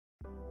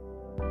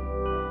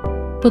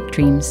Book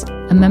Dreams,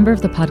 a member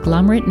of the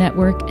Podglomerate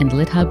Network and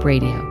LitHub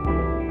Radio.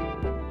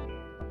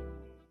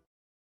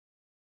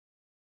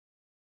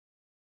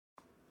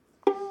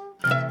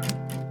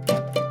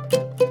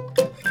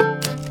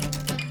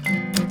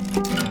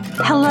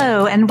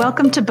 Hello, and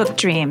welcome to Book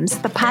Dreams,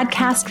 the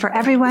podcast for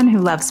everyone who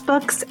loves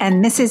books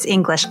and misses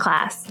English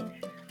class.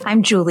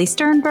 I'm Julie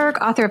Sternberg,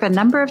 author of a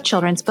number of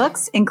children's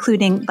books,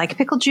 including Like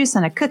Pickle Juice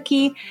on a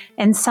Cookie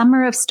and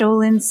Summer of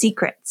Stolen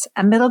Secrets,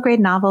 a middle grade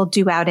novel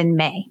due out in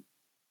May.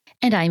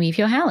 And I'm Eve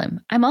Yohalem.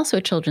 I'm also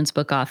a children's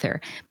book author.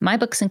 My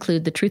books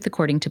include The Truth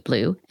According to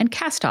Blue and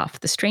Cast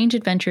Off, The Strange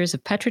Adventures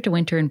of Petra de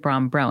Winter and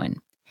Brom Broen.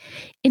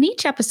 In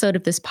each episode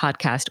of this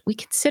podcast, we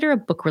consider a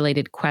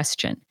book-related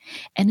question.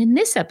 And in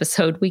this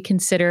episode, we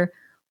consider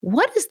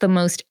what is the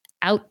most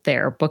out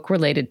there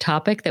book-related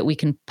topic that we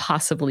can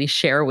possibly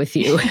share with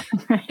you.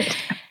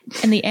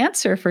 And the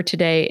answer for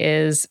today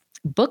is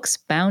books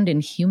bound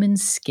in human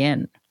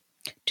skin.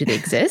 Do they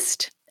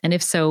exist? And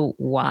if so,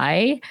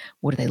 why?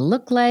 What do they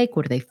look like?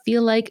 What do they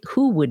feel like?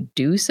 Who would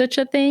do such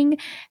a thing?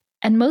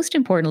 And most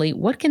importantly,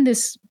 what can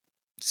this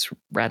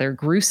rather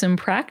gruesome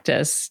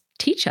practice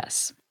teach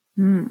us?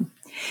 In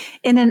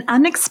an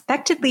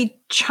unexpectedly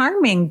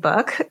charming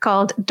book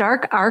called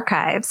Dark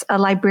Archives, a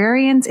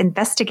librarian's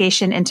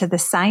investigation into the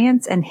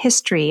science and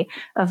history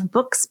of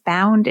books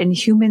bound in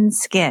human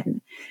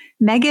skin,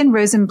 Megan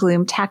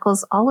Rosenblum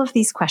tackles all of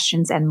these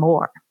questions and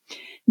more.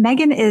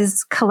 Megan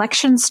is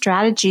collection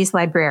strategies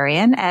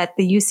librarian at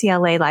the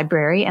UCLA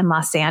Library in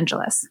Los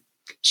Angeles.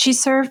 She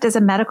served as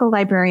a medical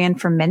librarian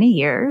for many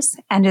years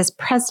and is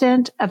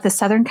president of the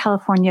Southern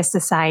California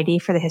Society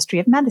for the History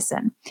of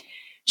Medicine.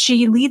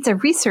 She leads a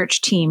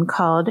research team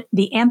called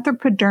the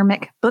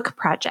Anthropodermic Book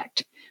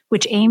Project,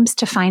 which aims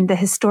to find the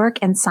historic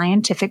and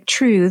scientific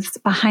truths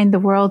behind the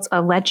world's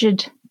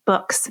alleged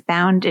books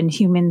bound in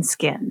human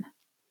skin.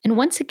 And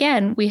once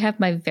again, we have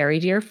my very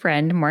dear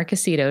friend, Mark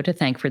Aceto, to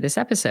thank for this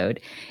episode.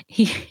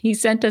 He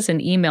sent us an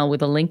email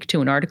with a link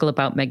to an article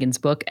about Megan's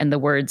book and the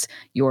words,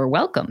 "You're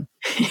welcome."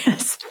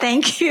 Yes,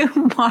 thank you,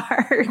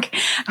 Mark.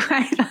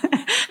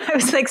 I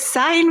was like,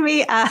 sign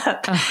me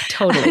up. Oh,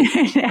 totally.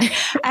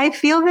 I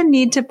feel the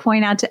need to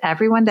point out to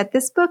everyone that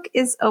this book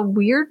is a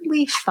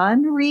weirdly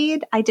fun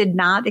read. I did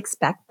not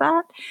expect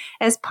that.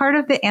 As part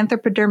of the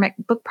Anthropodermic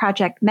Book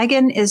Project,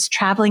 Megan is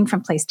traveling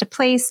from place to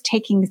place,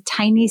 taking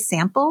tiny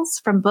samples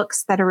from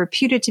books that are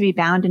reputed to be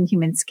bound in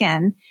human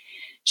skin.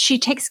 She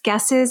takes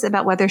guesses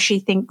about whether she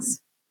thinks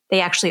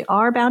they actually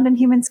are bound in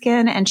human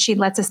skin, and she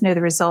lets us know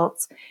the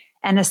results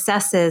and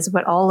assesses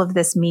what all of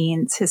this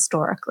means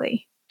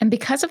historically. And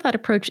because of that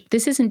approach,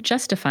 this isn't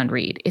just a fun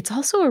read. It's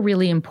also a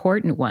really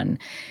important one,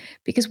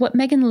 because what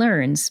Megan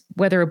learns,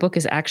 whether a book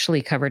is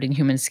actually covered in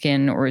human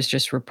skin or is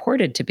just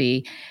reported to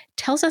be,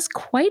 tells us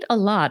quite a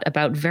lot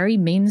about very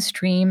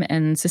mainstream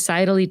and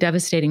societally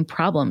devastating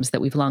problems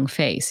that we've long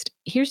faced.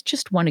 Here's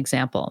just one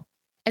example.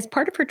 As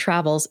part of her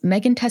travels,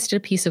 Megan tested a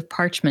piece of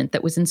parchment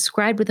that was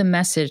inscribed with a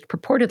message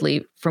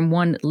purportedly from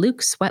one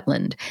Luke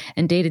Sweatland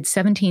and dated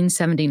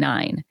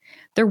 1779.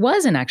 There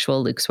was an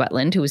actual Luke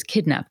Sweatland who was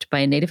kidnapped by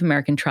a Native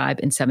American tribe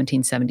in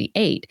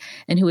 1778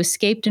 and who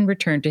escaped and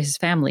returned to his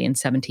family in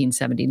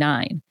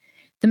 1779.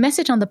 The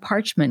message on the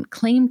parchment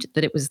claimed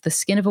that it was the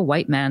skin of a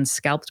white man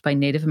scalped by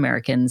Native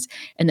Americans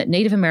and that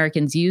Native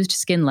Americans used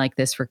skin like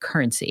this for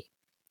currency.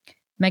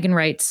 Megan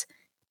writes,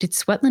 "Did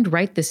Sweatland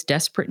write this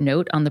desperate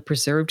note on the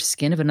preserved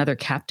skin of another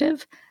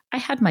captive? I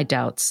had my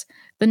doubts.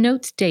 The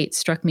note's date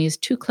struck me as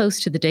too close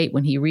to the date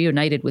when he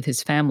reunited with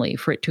his family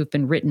for it to have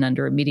been written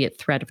under immediate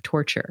threat of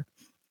torture.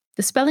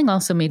 The spelling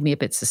also made me a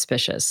bit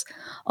suspicious.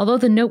 Although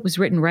the note was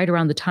written right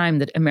around the time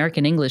that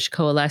American English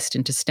coalesced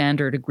into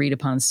standard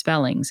agreed-upon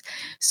spellings,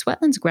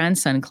 Sweatland's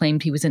grandson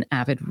claimed he was an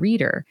avid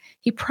reader.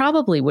 He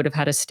probably would have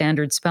had a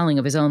standard spelling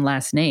of his own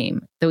last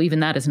name, though even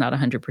that is not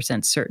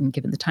 100% certain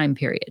given the time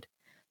period."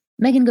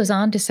 Megan goes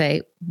on to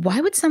say,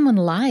 why would someone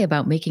lie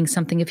about making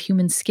something of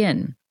human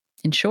skin?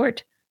 In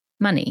short,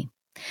 money.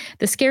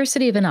 The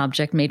scarcity of an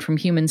object made from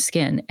human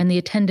skin and the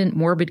attendant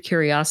morbid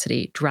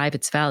curiosity drive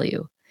its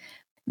value.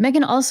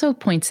 Megan also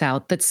points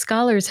out that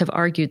scholars have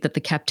argued that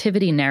the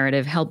captivity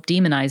narrative helped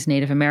demonize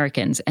Native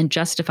Americans and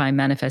justify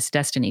manifest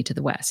destiny to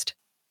the West.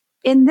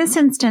 In this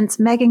instance,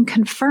 Megan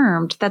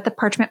confirmed that the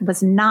parchment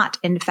was not,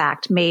 in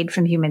fact, made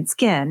from human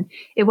skin.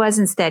 It was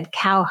instead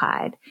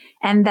cowhide,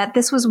 and that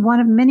this was one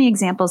of many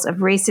examples of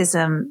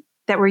racism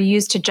that were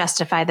used to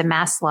justify the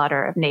mass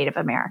slaughter of Native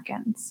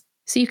Americans.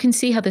 So you can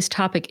see how this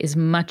topic is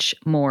much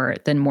more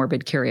than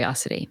morbid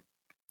curiosity.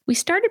 We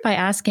started by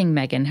asking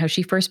Megan how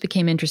she first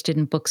became interested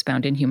in books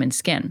bound in human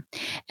skin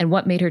and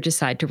what made her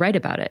decide to write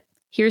about it.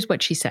 Here's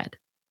what she said.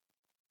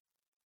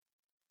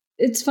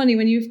 It's funny,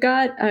 when you've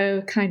got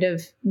a kind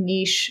of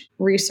niche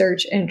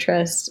research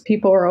interest,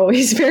 people are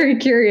always very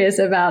curious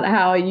about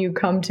how you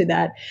come to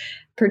that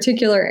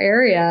particular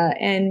area.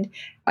 And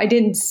I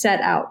didn't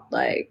set out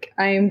like,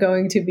 I am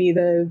going to be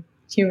the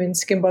human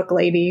skin book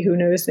lady who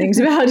knows things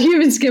about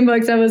human skin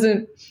books.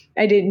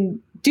 I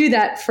didn't do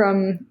that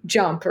from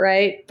jump,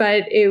 right?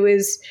 But it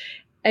was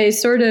a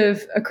sort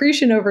of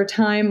accretion over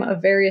time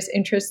of various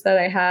interests that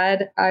I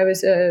had. I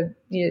was a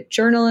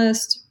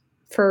journalist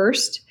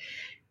first,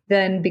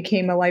 then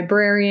became a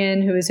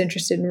librarian who was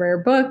interested in rare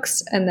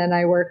books. And then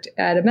I worked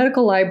at a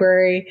medical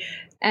library.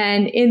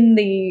 And in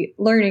the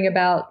learning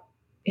about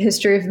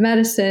history of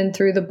medicine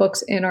through the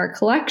books in our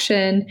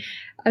collection,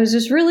 I was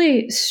just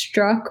really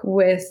struck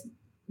with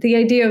the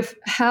idea of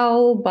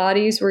how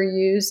bodies were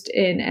used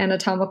in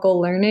anatomical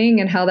learning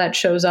and how that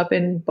shows up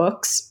in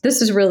books.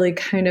 This is really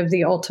kind of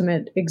the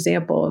ultimate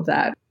example of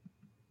that.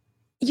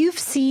 You've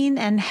seen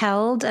and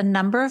held a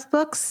number of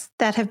books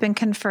that have been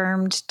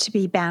confirmed to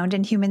be bound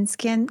in human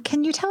skin.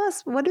 Can you tell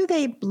us, what do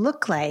they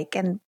look like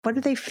and what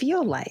do they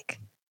feel like?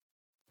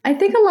 I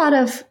think a lot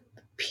of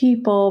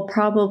people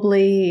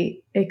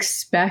probably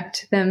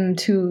expect them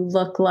to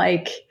look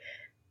like,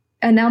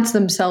 announce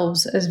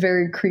themselves as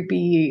very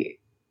creepy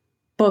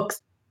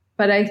books,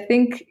 but I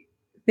think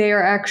they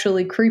are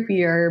actually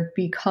creepier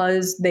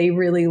because they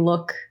really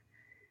look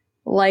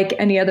like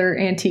any other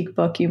antique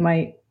book you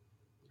might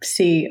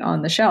see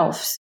on the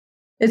shelves.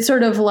 It's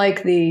sort of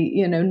like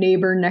the,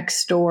 neighbor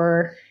next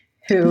door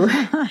who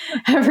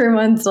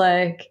everyone's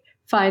like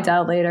finds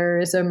out later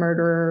is a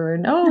murderer,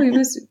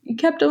 and he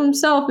kept to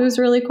himself, he was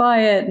really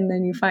quiet, and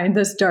then you find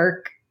this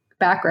dark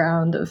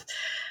background of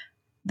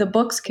the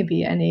books. Can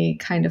be any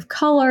kind of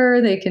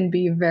color, they can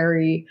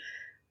be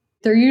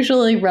they're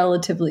usually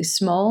relatively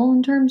small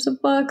in terms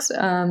of books.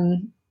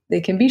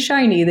 They can be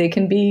shiny, they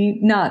can be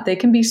not, they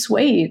can be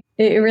suede.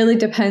 It really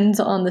depends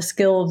on the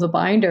skill of the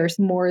binders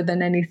more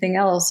than anything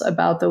else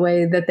about the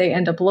way that they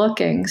end up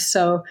looking.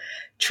 So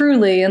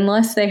truly,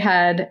 unless they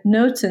had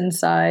notes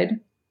inside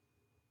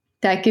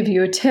that give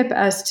you a tip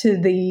as to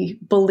the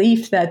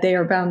belief that they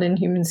are bound in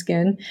human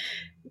skin,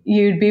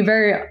 you'd be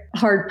very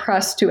hard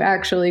pressed to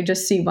actually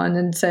just see one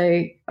and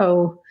say,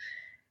 oh,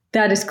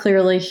 that is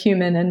clearly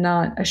human and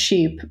not a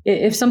sheep.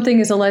 If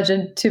something is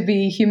alleged to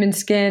be human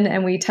skin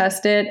and we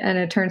test it and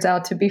it turns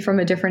out to be from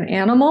a different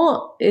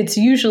animal, it's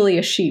usually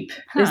a sheep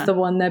is the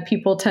one that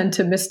people tend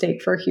to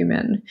mistake for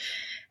human.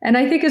 And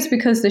I think it's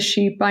because the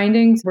sheep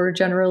bindings were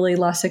generally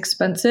less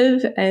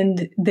expensive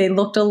and they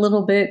looked a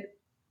little bit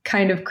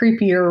kind of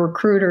creepier or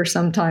cruder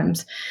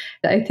sometimes.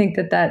 I think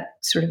that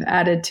sort of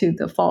added to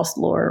the false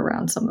lore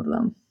around some of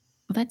them.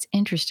 Well, that's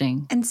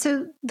interesting. And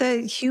so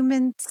the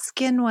human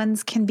skin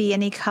ones can be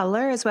any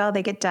color as well.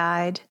 They get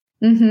dyed.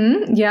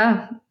 Mm-hmm.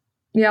 Yeah.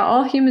 Yeah.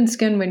 All human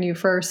skin, when you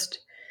first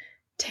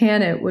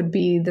tan it, would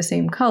be the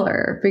same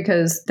color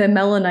because the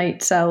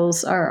melanite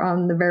cells are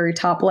on the very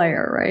top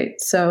layer, right?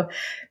 So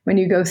when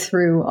you go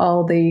through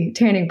all the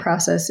tanning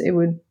process,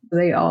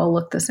 they all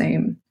look the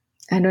same.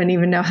 I don't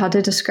even know how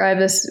to describe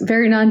this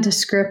very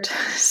nondescript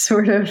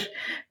sort of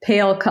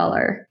pale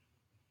color.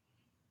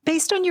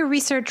 Based on your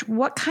research,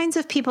 what kinds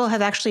of people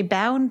have actually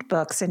bound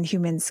books in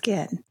human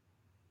skin?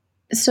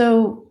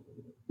 So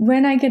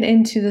when I get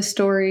into the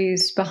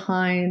stories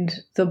behind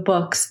the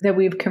books that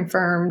we've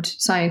confirmed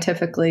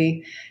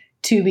scientifically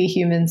to be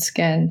human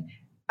skin,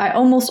 I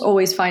almost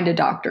always find a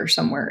doctor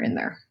somewhere in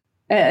there.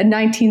 A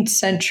 19th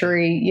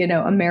century,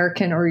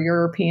 American or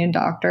European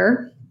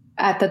doctor.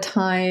 At the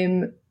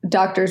time,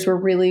 doctors were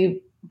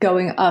really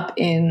going up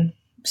in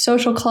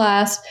social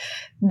class.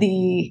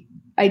 The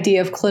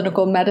idea of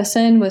clinical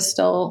medicine was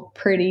still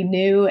pretty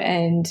new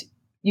and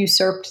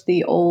usurped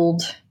the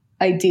old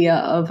idea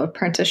of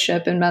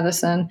apprenticeship in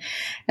medicine.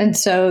 And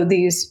so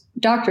these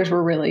doctors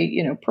were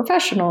really,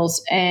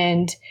 professionals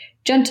and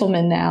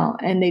gentlemen now,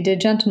 and they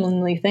did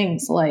gentlemanly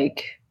things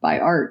like buy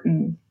art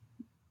and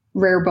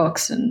rare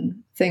books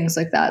and things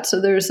like that. So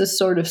there's this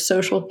sort of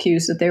social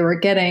cues that they were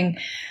getting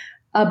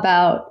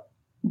about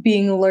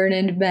being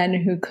learned men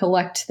who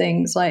collect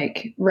things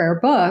like rare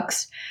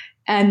books.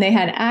 And they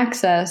had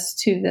access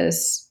to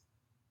this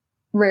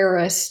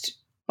rarest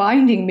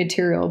binding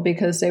material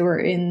because they were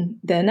in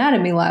the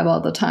anatomy lab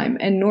all the time.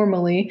 And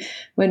normally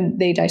when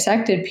they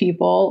dissected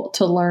people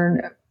to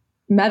learn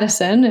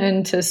medicine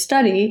and to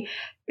study,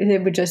 they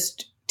would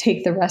just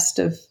take the rest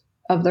of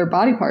their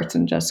body parts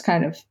and just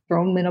kind of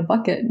throw them in a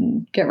bucket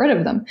and get rid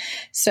of them.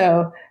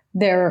 So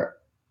there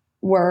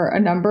were a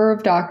number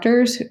of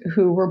doctors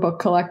who were book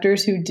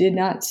collectors who did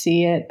not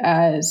see it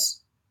as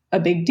a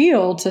big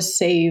deal to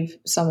save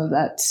some of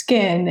that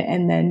skin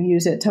and then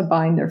use it to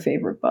bind their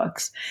favorite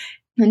books.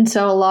 And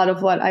so a lot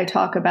of what I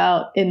talk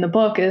about in the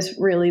book is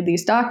really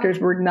these doctors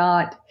were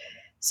not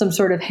some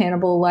sort of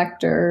Hannibal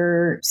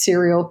Lecter,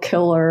 serial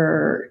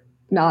killer,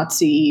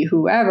 Nazi,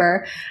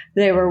 whoever.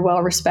 They were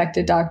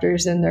well-respected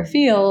doctors in their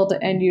field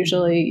and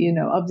usually,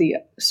 of the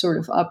sort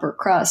of upper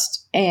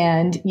crust.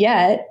 And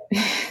yet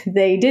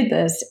they did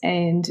this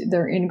and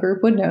their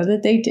in-group would know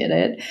that they did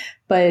it.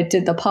 But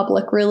did the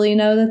public really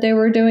know that they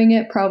were doing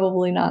it?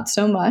 Probably not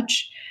so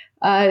much.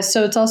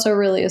 So it's also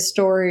really a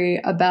story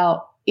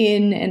about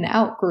in and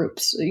out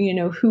groups,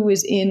 who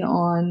was in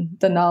on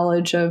the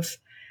knowledge of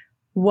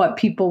what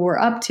people were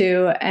up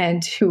to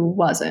and who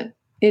wasn't.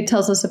 It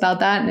tells us about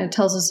that, and it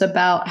tells us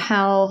about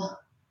how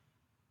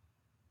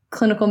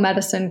clinical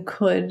medicine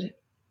could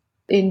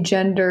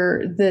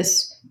engender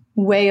this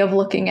way of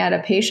looking at a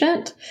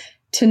patient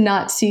to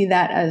not see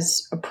that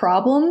as a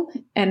problem,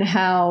 and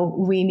how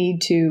we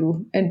need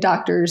to, and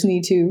doctors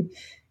need to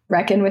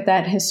reckon with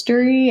that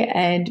history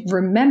and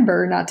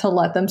remember not to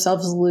let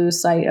themselves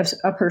lose sight of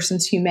a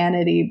person's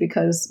humanity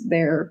because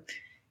they're,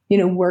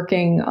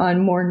 working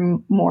on more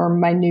and more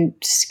minute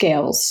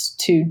scales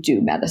to do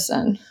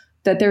medicine,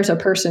 that there's a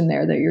person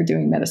there that you're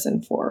doing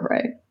medicine for,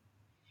 right?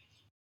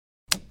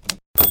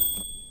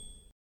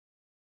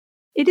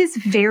 It is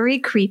very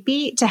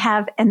creepy to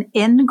have an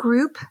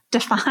in-group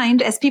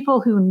defined as people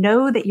who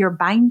know that you're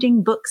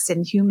binding books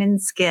in human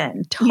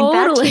skin.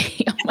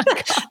 Totally. Oh my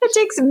God. That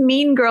takes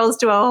Mean Girls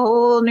to a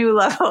whole new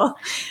level.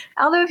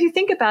 Although if you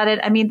think about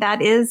it,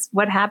 that is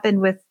what happened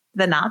with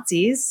the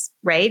Nazis,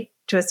 right?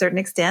 To a certain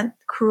extent,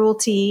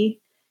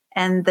 cruelty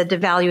and the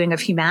devaluing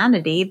of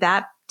humanity,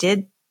 that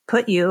did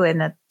put you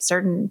in a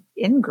certain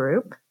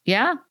in-group.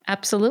 Yeah,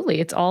 absolutely.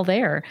 It's all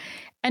there.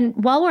 And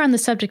while we're on the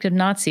subject of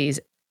Nazis,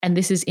 and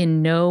this is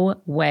in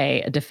no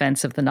way a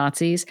defense of the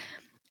Nazis,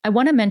 I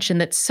want to mention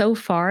that so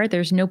far,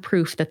 there's no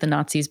proof that the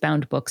Nazis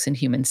bound books in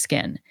human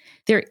skin.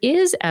 There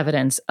is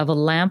evidence of a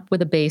lamp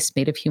with a base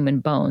made of human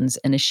bones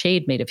and a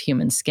shade made of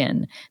human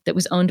skin that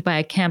was owned by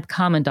a camp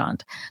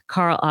commandant,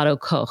 Karl Otto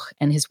Koch,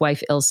 and his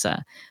wife Ilse.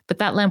 But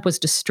that lamp was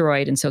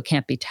destroyed and so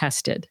can't be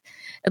tested.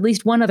 At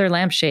least one other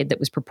lampshade that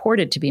was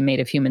purported to be made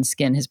of human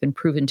skin has been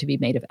proven to be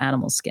made of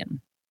animal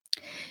skin.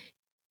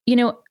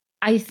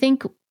 I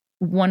think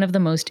one of the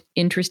most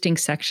interesting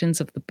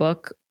sections of the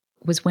book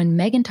was when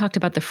Megan talked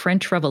about the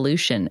French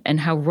Revolution and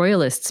how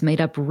royalists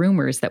made up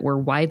rumors that were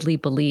widely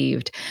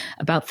believed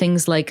about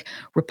things like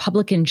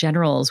Republican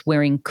generals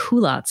wearing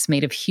culottes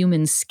made of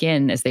human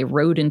skin as they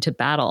rode into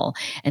battle,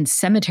 and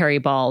cemetery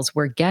balls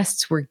where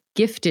guests were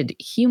gifted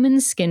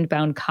human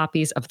skin-bound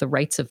copies of The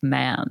Rights of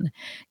Man.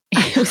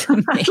 It was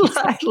amazing.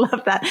 I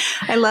love that.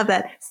 I love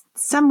that.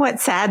 Somewhat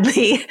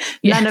sadly,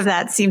 none of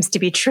that seems to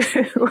be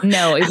true.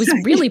 No, it was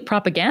really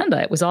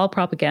propaganda. It was all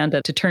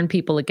propaganda to turn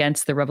people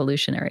against the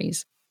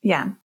revolutionaries.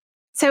 Yeah.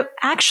 So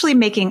actually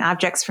making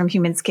objects from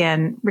human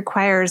skin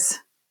requires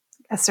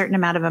a certain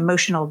amount of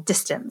emotional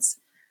distance,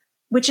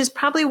 which is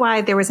probably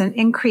why there was an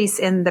increase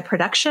in the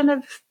production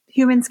of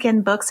human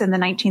skin books in the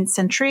 19th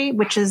century,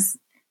 which is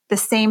the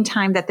same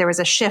time that there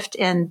was a shift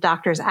in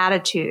doctors'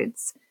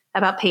 attitudes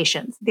about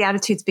patients. The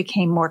attitudes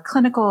became more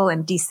clinical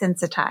and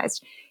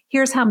desensitized.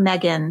 Here's how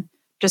Megan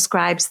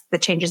describes the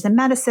changes in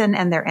medicine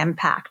and their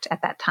impact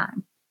at that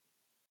time.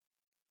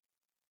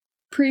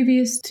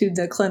 Previous to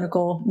the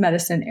clinical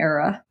medicine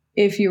era,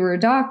 if you were a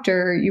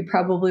doctor, you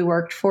probably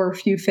worked for a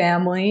few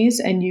families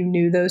and you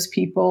knew those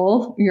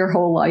people your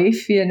whole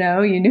life, you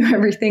knew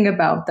everything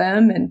about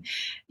them. And,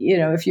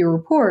 if you were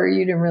poor,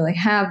 you didn't really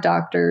have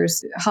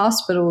doctors.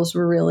 Hospitals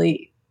were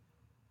really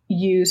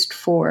used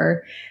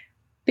for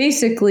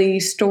basically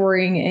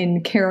storing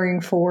and caring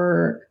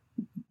for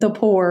the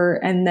poor.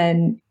 And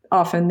then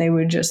often they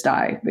would just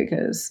die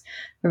because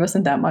there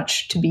wasn't that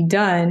much to be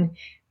done.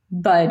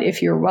 But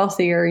if you're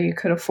wealthier, you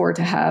could afford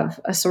to have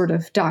a sort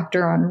of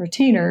doctor on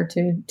retainer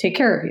to take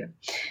care of you.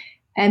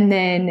 And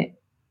then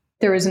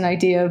there was an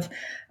idea of,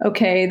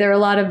 okay, there are a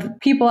lot of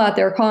people out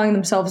there calling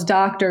themselves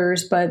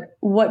doctors, but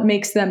what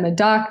makes them a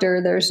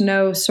doctor? There's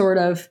no sort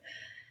of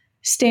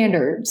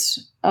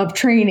standards of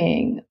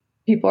training.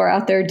 People are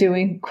out there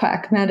doing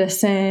quack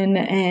medicine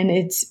and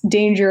it's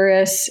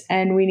dangerous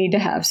and we need to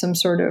have some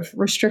sort of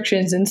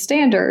restrictions and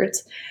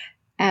standards.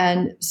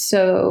 And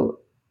so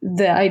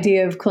the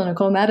idea of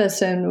clinical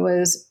medicine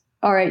was,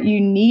 all right,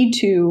 you need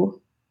to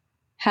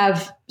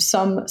have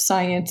some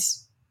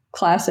science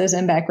classes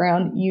and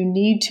background. You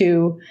need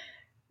to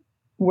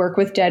work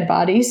with dead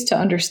bodies to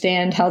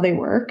understand how they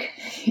work.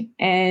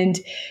 And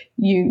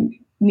you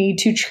need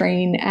to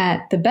train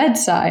at the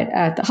bedside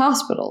at the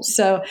hospital.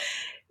 So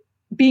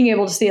being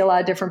able to see a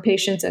lot of different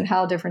patients and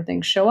how different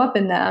things show up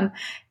in them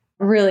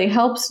really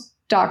helps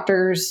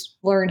doctors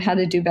learn how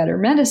to do better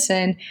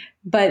medicine.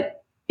 But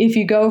if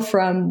you go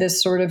from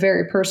this sort of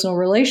very personal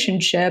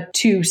relationship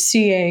to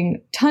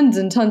seeing tons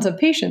and tons of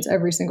patients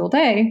every single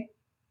day,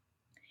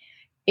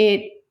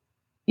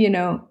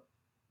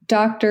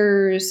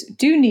 doctors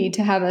do need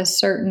to have a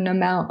certain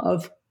amount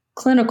of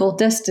clinical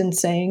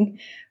distancing,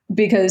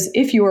 because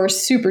if you are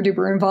super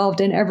duper involved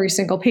in every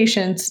single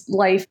patient's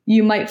life,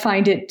 you might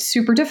find it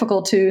super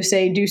difficult to,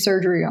 say, do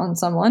surgery on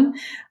someone.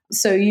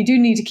 So you do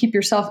need to keep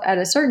yourself at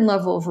a certain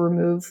level of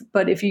remove.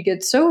 But if you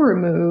get so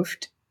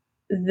removed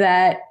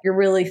that you're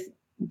really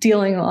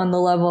dealing on the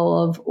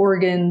level of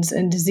organs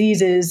and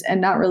diseases and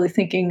not really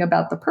thinking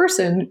about the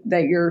person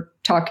that you're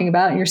talking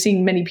about, and you're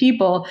seeing many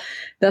people,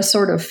 the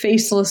sort of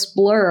faceless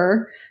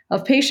blur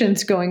of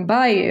patients going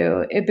by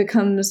you, it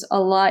becomes a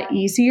lot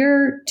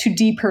easier to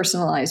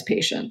depersonalize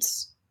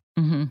patients.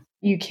 Mm-hmm.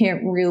 You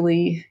can't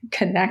really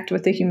connect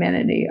with the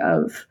humanity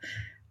of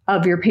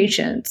your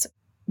patients.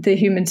 The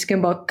Human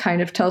Skin book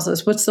kind of tells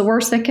us what's the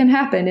worst that can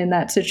happen in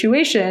that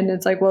situation.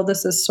 It's like, well,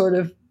 this is sort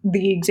of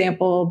the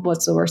example of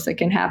what's the worst that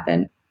can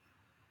happen.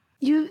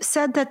 You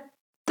said that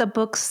the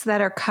books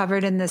that are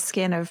covered in the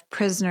skin of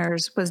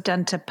prisoners was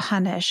done to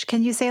punish.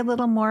 Can you say a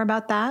little more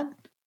about that?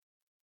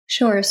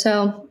 Sure.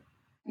 So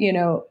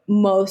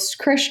most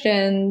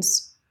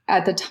Christians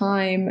at the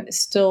time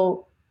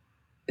still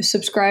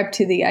subscribed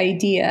to the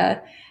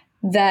idea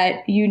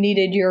that you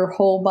needed your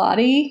whole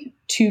body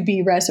to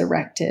be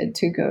resurrected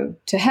to go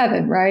to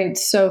heaven, right?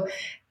 So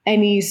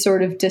any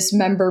sort of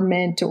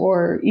dismemberment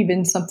or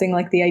even something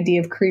like the idea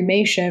of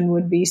cremation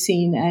would be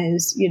seen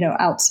as,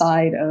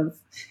 outside of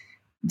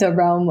the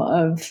realm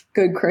of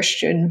good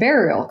Christian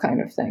burial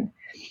kind of thing.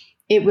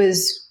 It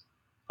was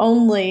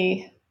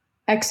only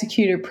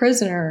executed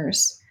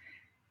prisoners,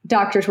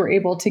 doctors were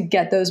able to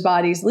get those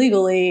bodies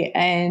legally.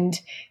 And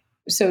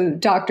so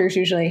doctors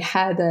usually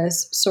had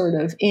this sort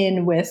of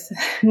in with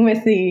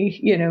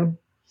the,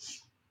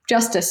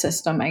 justice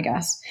system, I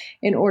guess,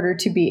 in order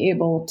to be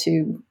able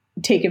to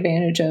take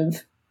advantage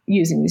of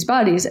using these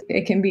bodies.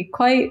 It can be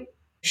quite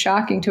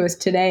shocking to us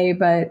today,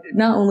 but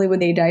not only would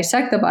they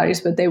dissect the bodies,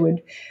 but they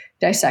would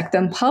dissect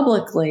them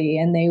publicly,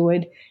 and they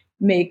would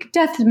make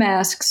death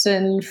masks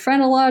and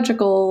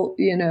phrenological,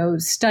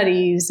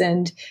 studies.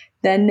 And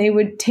then they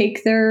would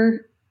take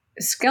their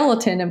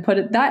skeleton and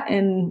put that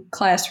in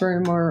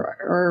classroom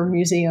or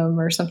museum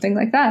or something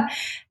like that.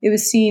 It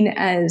was seen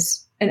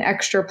as an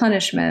extra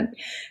punishment.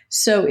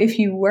 So if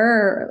you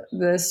were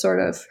the sort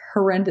of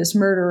horrendous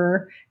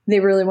murderer, they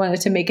really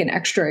wanted to make an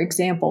extra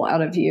example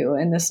out of you.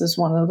 And this is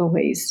one of the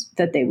ways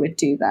that they would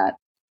do that.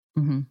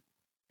 Mm-hmm.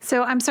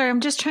 So I'm sorry,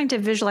 I'm just trying to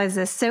visualize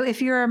this. So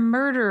if you're a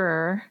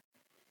murderer,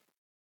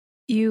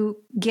 you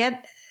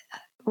get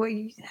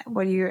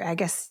I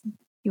guess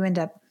you end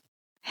up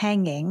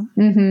hanging,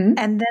 mm-hmm.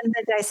 and then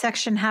the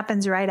dissection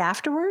happens right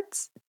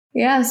afterwards?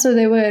 Yeah. So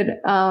they would,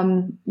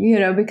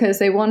 because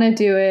they want to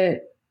do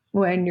it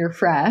when you're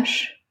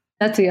fresh.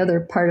 That's the other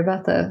part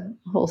about the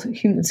whole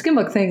human skin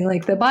book thing.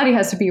 Like, the body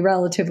has to be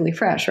relatively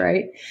fresh,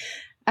 right?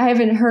 I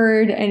haven't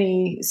heard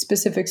any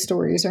specific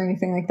stories or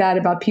anything like that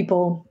about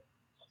people,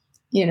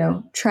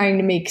 trying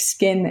to make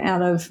skin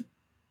out of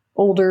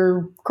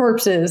older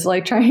corpses,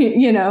 like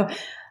trying,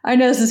 I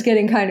know this is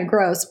getting kind of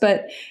gross,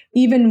 but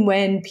even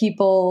when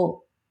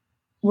people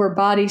were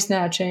body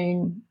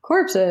snatching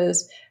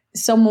corpses,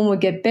 someone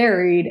would get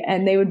buried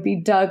and they would be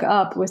dug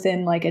up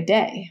within like a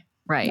day.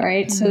 Right.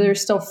 Right. Mm-hmm. So they're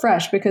still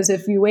fresh, because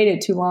if you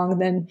waited too long,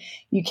 then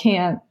you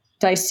can't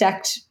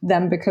dissect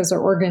them because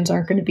their organs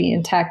aren't going to be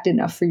intact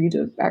enough for you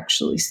to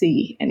actually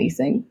see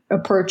anything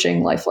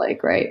approaching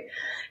lifelike. Right.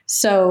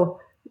 So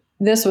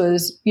this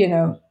was,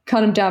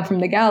 cut them down from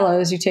the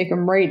gallows, you take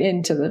them right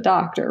into the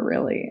doctor,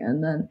 really.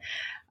 And then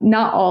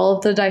not all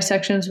of the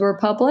dissections were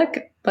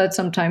public, but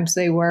sometimes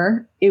they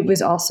were. It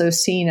was also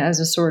seen as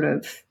a sort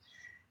of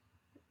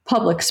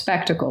public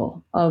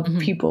spectacle of mm-hmm.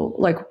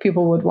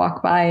 people would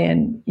walk by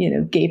and,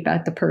 gape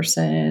at the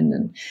person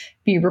and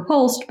be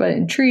repulsed, but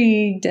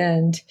intrigued.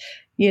 And,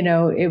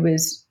 it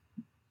was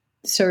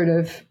sort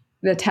of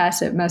the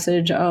tacit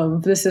message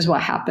of, this is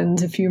what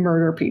happens if you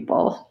murder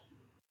people.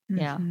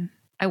 Yeah. Mm-hmm.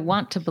 I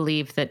want to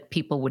believe that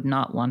people would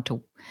not want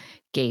to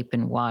gape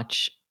and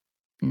watch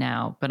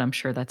now, but I'm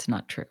sure that's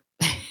not true.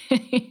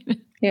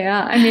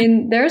 Yeah. I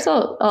mean, there's a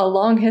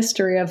long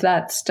history of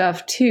that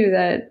stuff too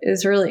that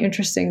is really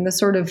interesting. The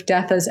sort of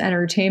death as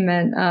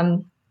entertainment.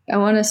 I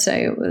want to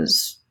say it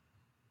was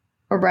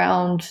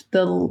around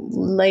the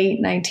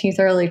late 19th,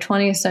 early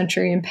 20th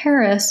century in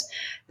Paris.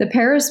 The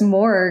Paris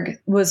morgue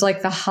was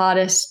like the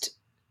hottest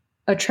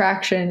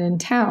attraction in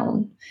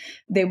town.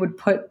 They would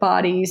put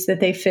bodies that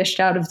they fished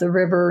out of the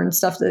river and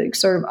stuff, that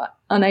sort of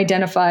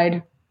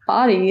unidentified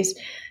bodies,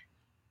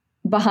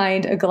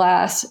 behind a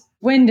glass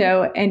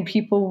window, and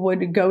people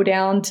would go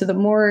down to the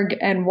morgue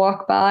and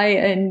walk by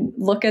and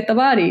look at the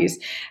bodies.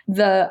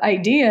 The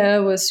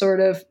idea was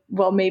sort of,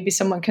 well, maybe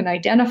someone can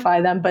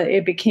identify them, but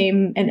it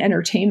became an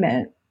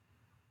entertainment.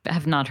 I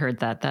have not heard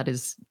that.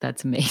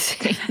 That's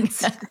amazing.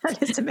 That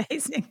is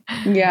amazing.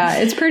 Yeah,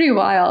 it's pretty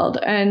wild.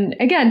 And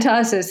again, to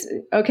us, it's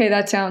okay,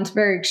 that sounds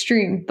very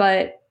extreme,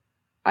 but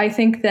I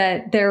think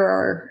that there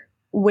are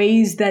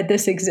ways that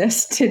this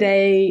exists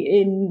today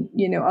in,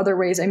 other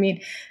ways. I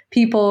mean,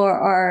 people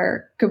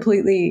are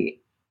completely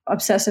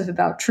obsessive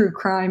about true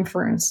crime,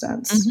 for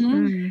instance.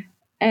 Mm-hmm.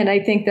 And I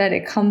think that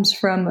it comes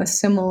from a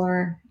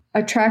similar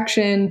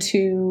attraction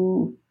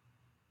to,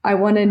 I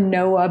want to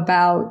know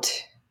about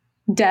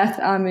death.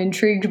 I'm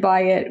intrigued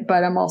by it,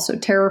 but I'm also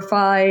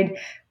terrified,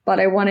 but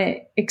I want to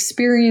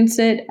experience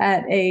it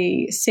at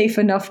a safe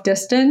enough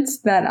distance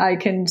that I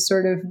can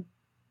sort of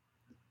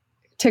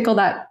tickle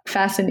that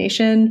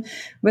fascination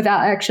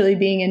without actually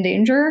being in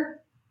danger.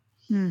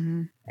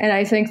 Mm-hmm. And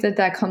I think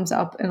that comes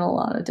up in a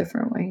lot of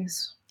different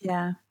ways.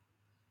 Yeah.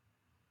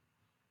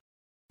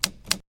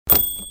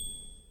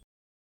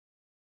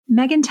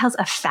 Megan tells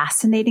a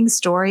fascinating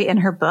story in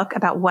her book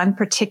about one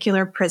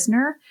particular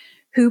prisoner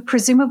who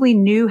presumably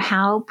knew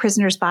how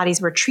prisoners'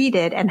 bodies were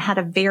treated and had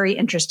a very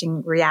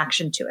interesting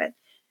reaction to it.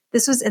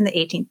 This was in the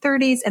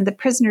 1830s, and the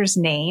prisoner's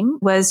name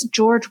was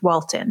George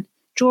Walton.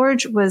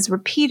 George was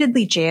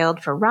repeatedly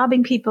jailed for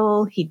robbing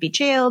people. He'd be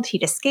jailed,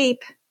 he'd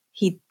escape,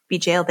 he'd be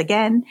jailed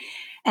again.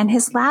 And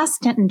his last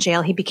stint in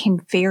jail, he became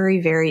very,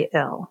 very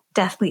ill,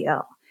 deathly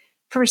ill.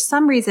 For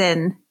some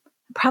reason,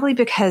 probably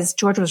because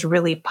George was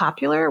really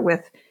popular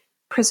with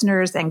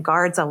prisoners and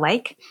guards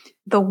alike.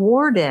 The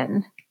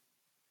warden,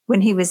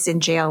 when he was in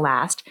jail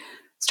last,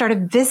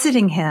 started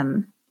visiting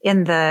him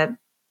in the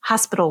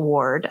hospital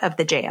ward of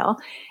the jail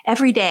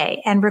every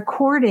day and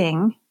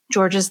recording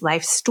George's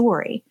life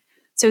story.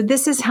 So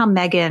this is how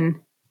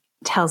Megan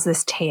tells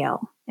this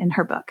tale in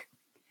her book.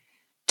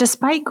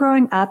 Despite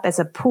growing up as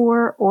a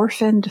poor,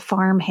 orphaned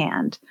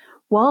farmhand,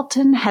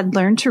 Walton had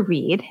learned to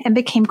read and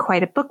became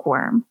quite a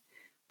bookworm.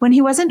 When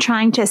he wasn't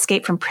trying to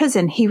escape from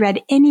prison, he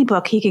read any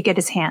book he could get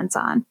his hands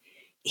on.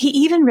 He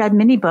even read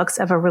many books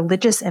of a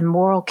religious and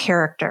moral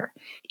character,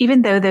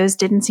 even though those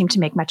didn't seem to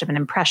make much of an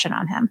impression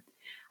on him.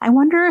 I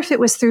wonder if it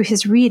was through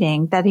his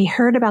reading that he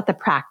heard about the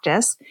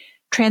practice,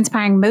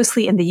 transpiring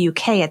mostly in the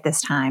UK at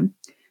this time,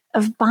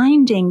 of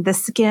binding the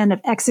skin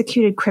of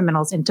executed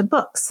criminals into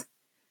books.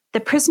 The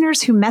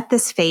prisoners who met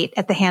this fate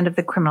at the hand of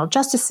the criminal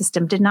justice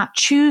system did not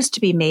choose to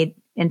be made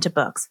into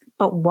books,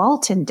 but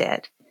Walton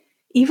did.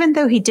 Even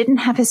though he didn't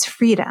have his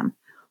freedom,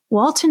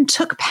 Walton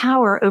took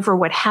power over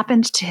what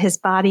happened to his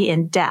body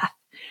in death,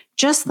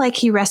 just like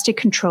he wrested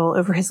control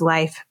over his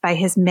life by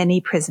his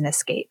many prison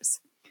escapes.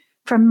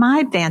 From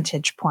my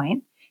vantage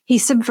point, he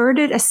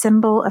subverted a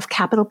symbol of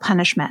capital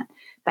punishment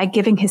by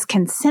giving his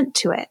consent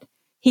to it.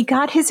 He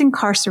got his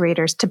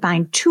incarcerators to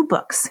bind 2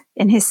 books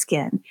in his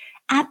skin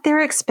at their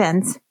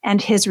expense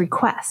and his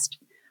request.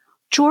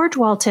 George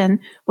Walton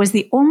was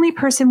the only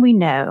person we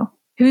know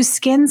whose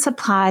skin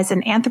supplies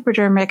an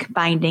anthropodermic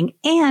binding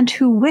and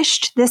who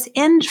wished this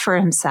end for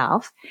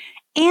himself,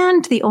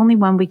 and the only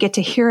one we get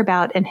to hear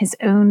about in his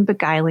own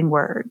beguiling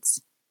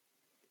words.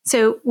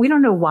 So we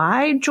don't know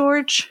why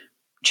George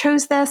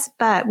chose this,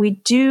 but we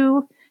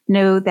do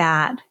know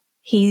that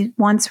he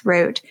once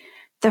wrote,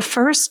 "The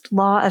first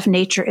law of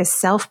nature is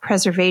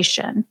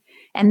self-preservation,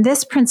 and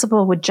this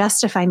principle would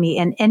justify me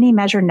in any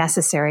measure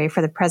necessary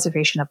for the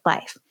preservation of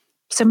life."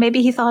 So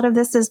maybe he thought of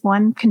this as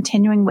one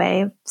continuing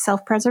way of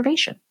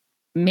self-preservation.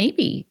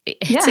 Maybe.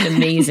 It's an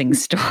amazing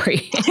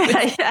story.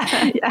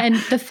 Yeah. And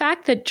the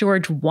fact that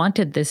George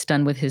wanted this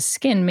done with his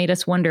skin made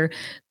us wonder,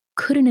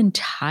 could an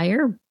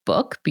entire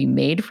book be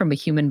made from a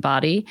human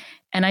body?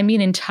 And I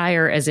mean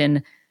entire as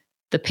in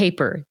the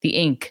paper, the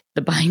ink,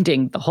 the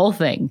binding, the whole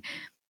thing.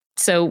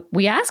 So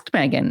we asked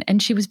Megan,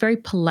 and she was very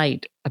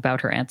polite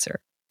about her answer.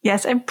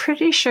 Yes, I'm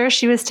pretty sure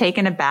she was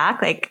taken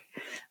aback.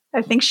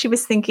 I think she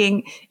was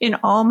thinking, in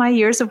all my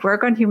years of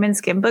work on human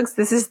skin books,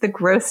 this is the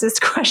grossest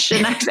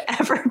question I've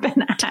ever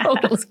been asked.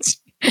 Totally.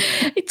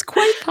 It's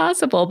quite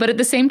possible, but at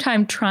the same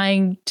time,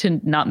 trying to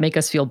not make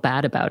us feel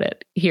bad about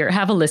it. Here,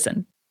 have a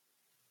listen.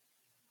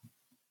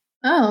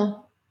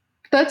 Oh,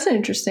 that's an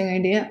interesting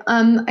idea.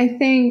 I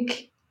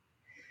think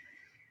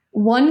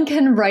one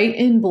can write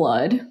in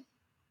blood.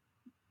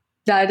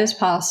 That is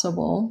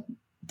possible.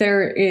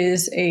 There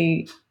is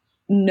a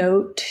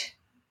note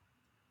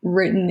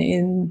written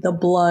in the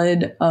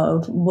blood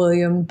of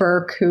William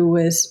Burke, who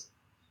was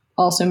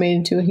also made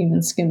into a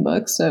human skin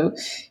book. So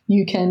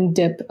you can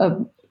dip a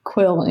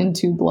quill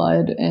into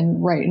blood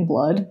and write in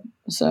blood.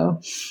 So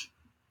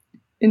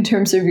in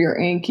terms of your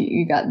ink,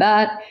 you got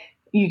that.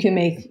 You can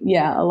make,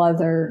 a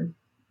leather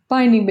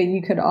binding, but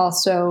you could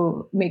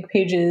also make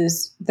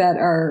pages that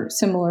are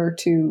similar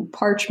to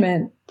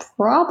parchment,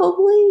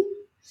 probably.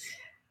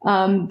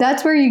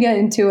 That's where you get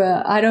into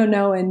I don't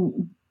know,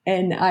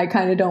 and I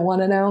kind of don't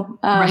want to know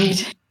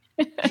Right.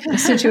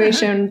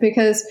 situation,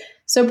 because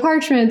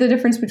parchment, the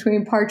difference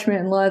between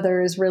parchment and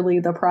leather is really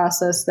the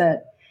process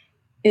that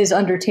is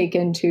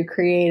undertaken to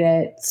create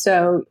it.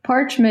 So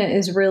parchment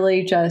is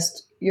really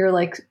just, you're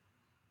like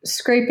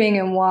scraping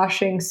and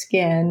washing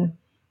skin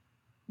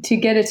to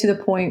get it to the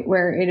point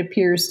where it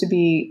appears to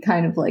be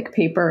kind of like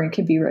paper and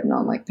can be written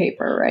on like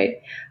paper, right?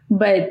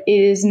 But it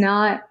is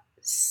not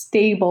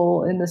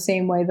stable in the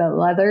same way that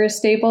leather is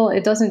stable.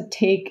 It doesn't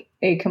take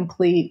a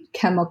complete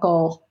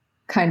chemical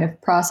kind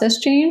of process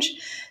change.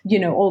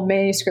 Old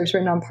manuscripts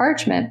written on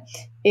parchment,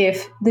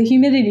 if the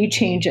humidity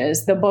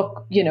changes, the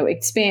book,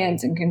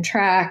 expands and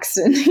contracts,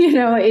 and,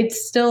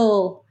 it's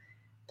still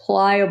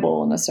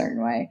pliable in a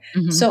certain way.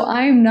 Mm-hmm. So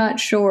I'm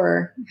not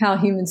sure how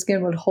human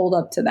skin would hold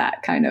up to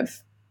that kind of.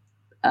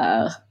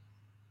 Got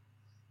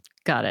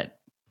it.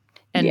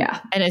 And,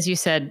 and as you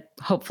said,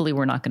 hopefully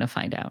we're not going to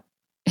find out.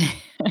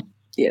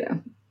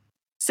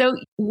 So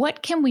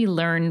what can we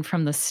learn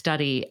from the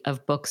study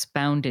of books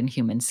bound in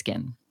human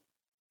skin?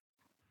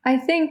 I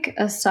think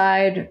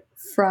aside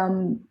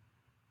from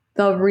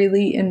the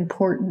really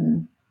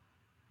important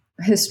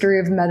history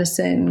of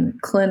medicine,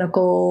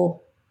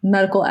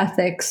 medical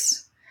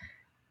ethics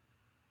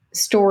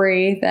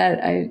story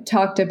that I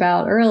talked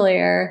about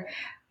earlier,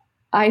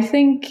 I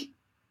think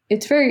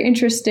it's very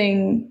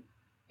interesting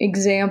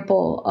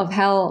example of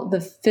how the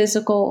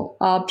physical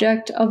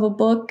object of a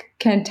book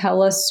can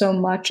tell us so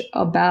much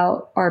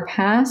about our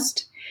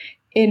past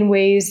in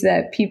ways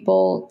that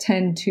people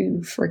tend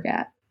to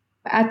forget.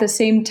 At the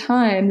same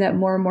time that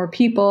more and more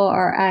people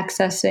are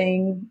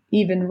accessing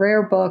even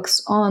rare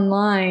books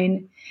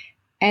online,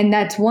 and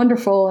that's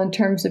wonderful in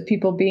terms of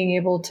people being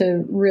able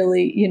to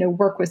really,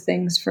 work with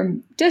things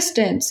from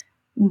distance.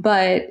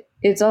 But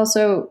it's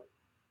also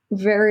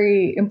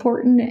very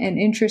important and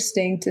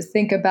interesting to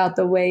think about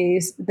the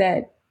ways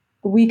that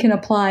we can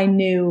apply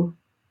new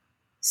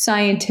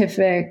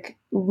scientific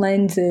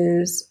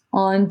lenses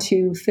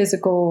onto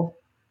physical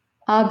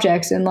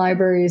objects in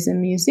libraries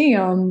and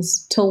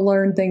museums to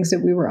learn things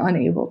that we were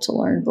unable to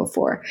learn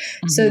before.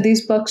 Mm-hmm. So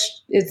these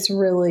books, it's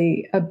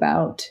really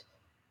about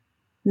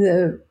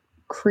the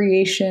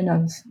creation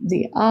of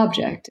the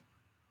object.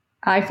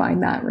 I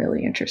find that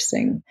really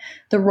interesting.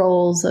 The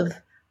roles of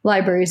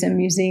libraries and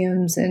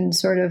museums and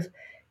sort of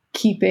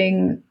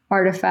keeping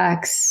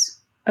artifacts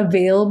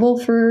available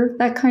for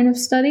that kind of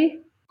study.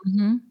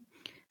 Mm-hmm.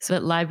 So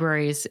that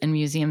libraries and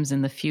museums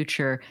in the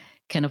future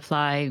can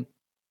apply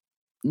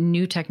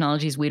new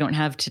technologies we don't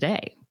have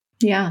today.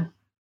 Yeah.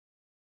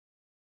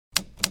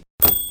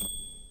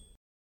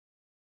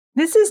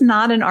 This is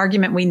not an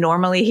argument we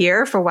normally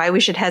hear for why we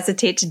should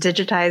hesitate to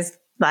digitize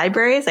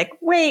libraries. Like,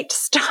 wait,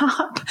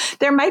 stop.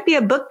 There might be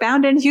a book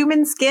bound in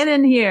human skin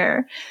in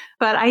here.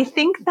 But I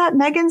think that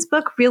Megan's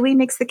book really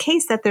makes the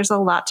case that there's a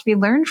lot to be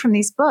learned from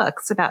these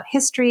books about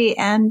history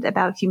and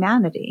about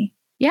humanity.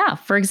 Yeah.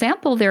 For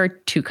example, there are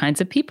two kinds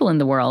of people in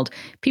the world.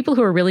 People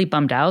who are really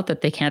bummed out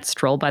that they can't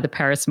stroll by the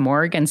Paris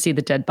morgue and see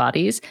the dead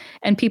bodies,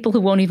 and people who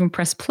won't even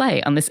press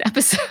play on this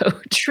episode.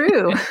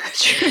 True.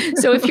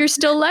 So if you're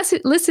still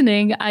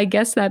listening, I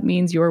guess that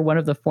means you're one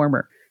of the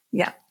former.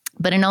 Yeah.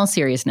 But in all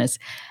seriousness,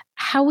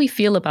 how we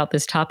feel about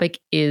this topic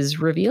is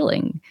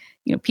revealing.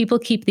 You know, people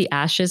keep the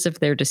ashes of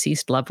their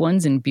deceased loved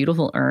ones in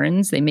beautiful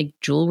urns. They make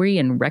jewelry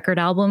and record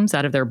albums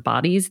out of their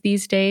bodies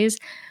these days.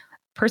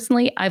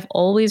 Personally, I've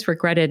always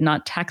regretted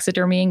not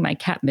taxidermying my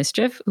cat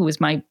Mischief, who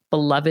was my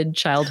beloved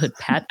childhood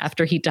pet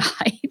after he died.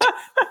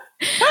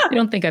 I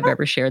don't think I've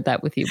ever shared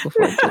that with you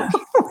before, Julie.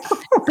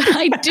 But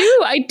I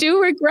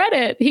do regret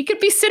it. He could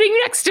be sitting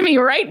next to me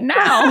right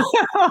now.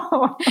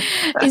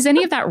 Is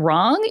any of that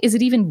wrong? Is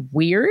it even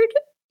weird?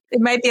 It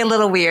might be a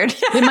little weird.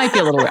 It might be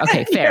a little weird.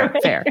 Okay, fair.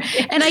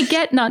 And I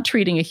get not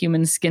treating a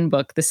human skin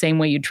book the same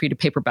way you'd treat a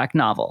paperback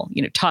novel,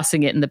 you know,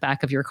 tossing it in the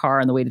back of your car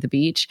on the way to the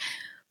beach.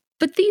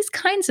 But these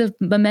kinds of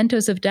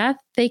mementos of death,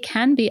 they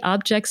can be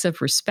objects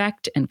of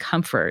respect and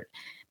comfort.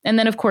 And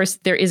then, of course,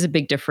 there is a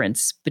big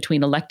difference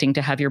between electing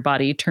to have your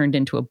body turned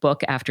into a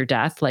book after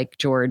death, like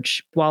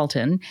George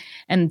Walton,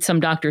 and some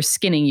doctor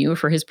skinning you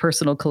for his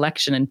personal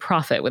collection and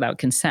profit without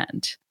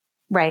consent.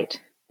 Right.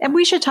 And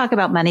we should talk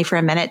about money for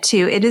a minute,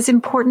 too. It is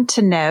important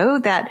to know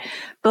that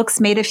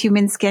books made of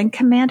human skin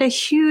command a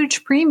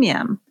huge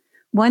premium.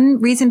 One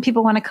reason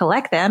people want to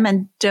collect them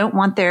and don't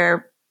want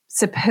their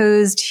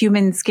supposed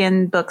human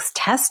skin books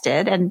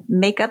tested and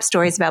make up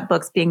stories about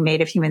books being made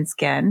of human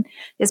skin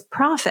is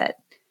profit.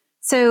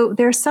 So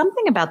there's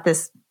something about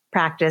this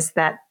practice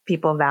that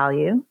people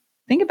value.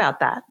 Think about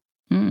that.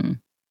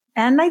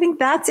 And I think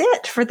that's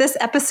it for this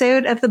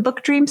episode of the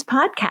Book Dreams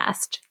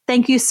podcast.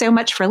 Thank you so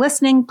much for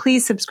listening.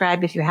 Please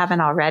subscribe if you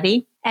haven't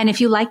already. And if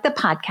you like the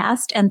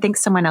podcast and think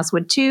someone else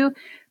would too,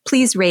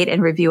 please rate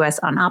and review us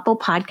on Apple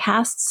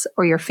Podcasts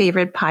or your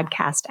favorite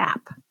podcast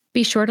app.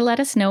 Be sure to let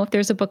us know if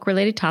there's a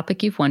book-related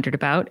topic you've wondered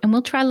about, and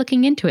we'll try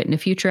looking into it in a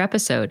future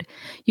episode.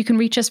 You can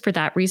reach us for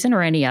that reason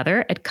or any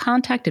other at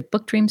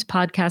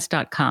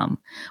contact@bookdreamspodcast.com.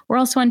 We're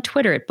also on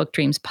Twitter at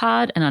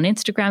BookDreamsPod and on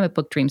Instagram at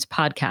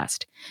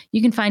BookDreamsPodcast.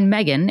 You can find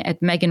Megan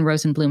at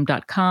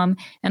meganrosenblum.com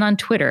and on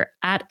Twitter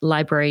at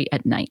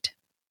LibraryAtNight.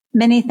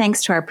 Many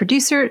thanks to our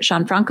producer,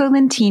 Gianfranco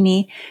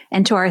Lentini,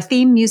 and to our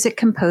theme music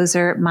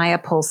composer, Maya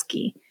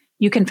Polsky.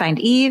 You can find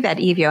Eve at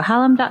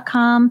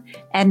eveyohalem.com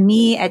and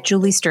me at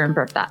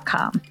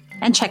juliesternberg.com.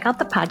 And check out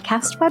the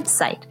podcast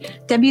website,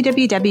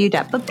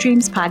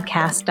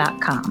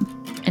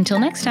 www.bookdreamspodcast.com. Until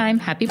next time,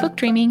 happy book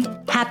dreaming.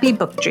 Happy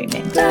book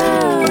dreaming.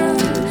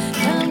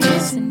 Come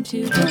listen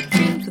to Book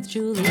Dreams with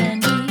Julie and